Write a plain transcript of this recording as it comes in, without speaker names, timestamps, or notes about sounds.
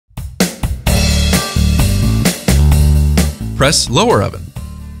Press lower oven.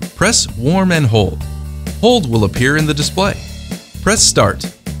 Press warm and hold. Hold will appear in the display. Press start.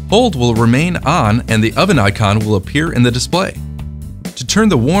 Hold will remain on and the oven icon will appear in the display. To turn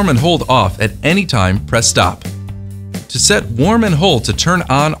the warm and hold off at any time, press stop. To set warm and hold to turn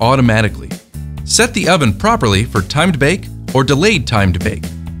on automatically. Set the oven properly for timed bake or delayed timed bake.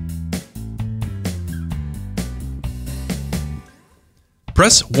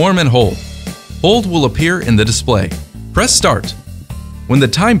 Press warm and hold. Hold will appear in the display. Press start. When the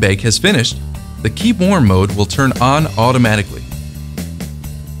time bake has finished, the keep warm mode will turn on automatically.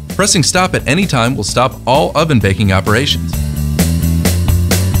 Pressing stop at any time will stop all oven baking operations.